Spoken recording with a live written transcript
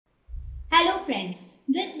Hello friends,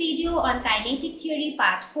 this video on Kinetic Theory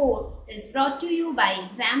Part 4 is brought to you by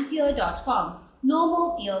examfear.com. No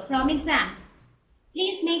more fear from exam.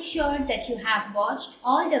 Please make sure that you have watched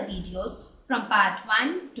all the videos from Part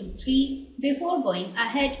 1 to 3 before going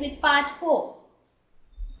ahead with Part 4.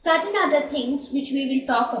 Certain other things which we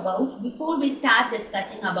will talk about before we start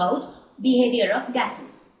discussing about behavior of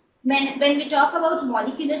gases. When we talk about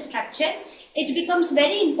molecular structure, it becomes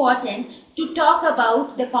very important to talk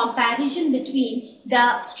about the comparison between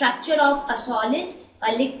the structure of a solid,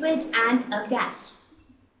 a liquid and a gas.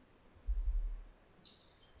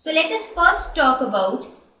 So let us first talk about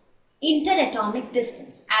interatomic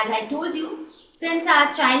distance. As I told you, since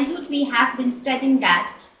our childhood we have been studying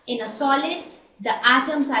that in a solid, the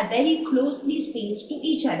atoms are very closely spaced to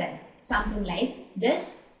each other. Something like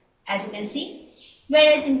this, as you can see.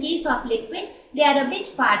 Whereas in case of liquid, they are a bit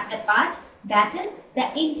far apart. That is, the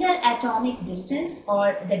interatomic distance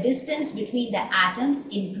or the distance between the atoms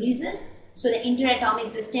increases. So the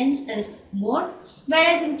interatomic distance is more.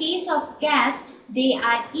 Whereas in case of gas, they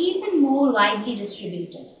are even more widely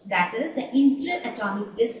distributed. That is, the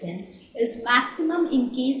interatomic distance is maximum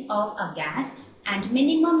in case of a gas and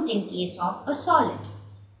minimum in case of a solid.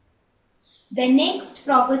 The next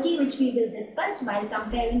property which we will discuss while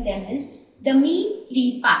comparing them is the mean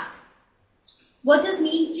free path. What is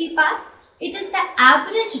mean free path? It is the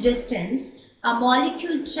average distance a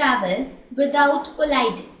molecule travels without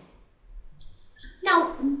colliding.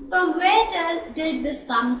 Now, from where did this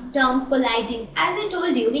term colliding? As I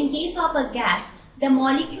told you, in case of a gas, the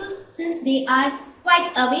molecules, since they are quite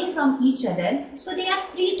away from each other, so they are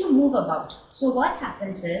free to move about. So what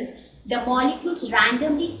happens is, the molecules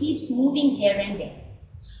randomly keeps moving here and there.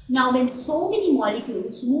 Now, when so many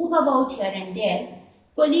molecules move about here and there,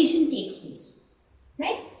 collision takes place,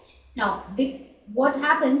 right? Now, what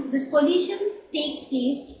happens? This collision takes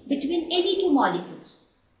place between any two molecules.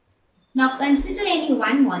 Now, consider any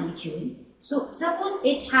one molecule. So, suppose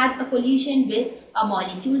it had a collision with a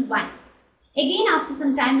molecule 1. Again, after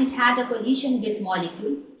some time, it had a collision with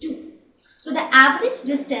molecule 2. So, the average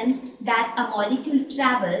distance that a molecule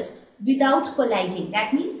travels without colliding,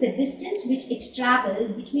 that means the distance which it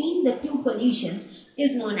travels between the two collisions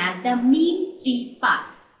is known as the mean free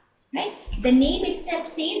path, right? The name itself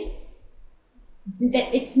says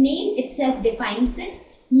that its name itself defines it.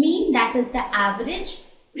 Mean, that is the average.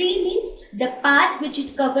 Free means the path which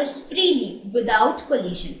it covers freely without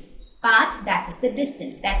collision. Path, that is the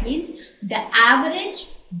distance. That means the average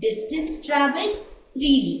distance traveled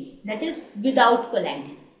freely, that is without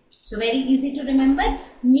colliding. So very easy to remember.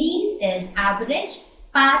 Mean is average,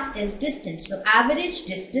 path is distance. So average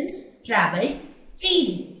distance traveled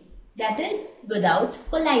freely, that is without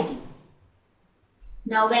colliding.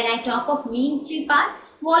 Now when I talk of mean free path,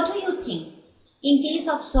 what do you think? In case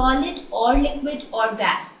of solid or liquid or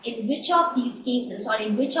gas, in which of these cases or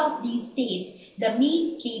in which of these states the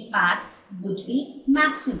mean free path would be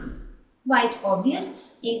maximum? Quite obvious.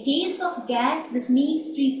 In case of gas, this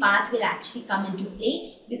mean free path will actually come into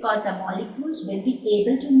play because the molecules will be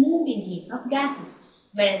able to move in case of gases.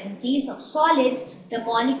 Whereas in case of solids, the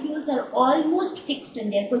molecules are almost fixed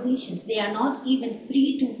in their positions. They are not even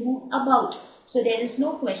free to move about. So there is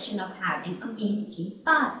no question of having a mean free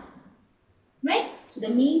path. Right? So the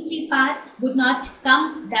mean free path would not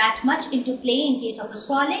come that much into play in case of a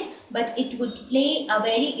solid, but it would play a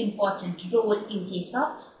very important role in case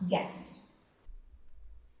of gases.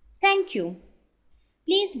 Thank you.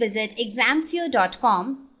 Please visit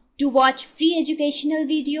examfear.com to watch free educational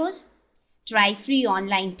videos, try free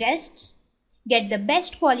online tests, get the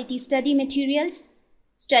best quality study materials,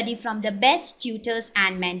 study from the best tutors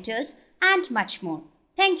and mentors, and much more.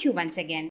 Thank you once again.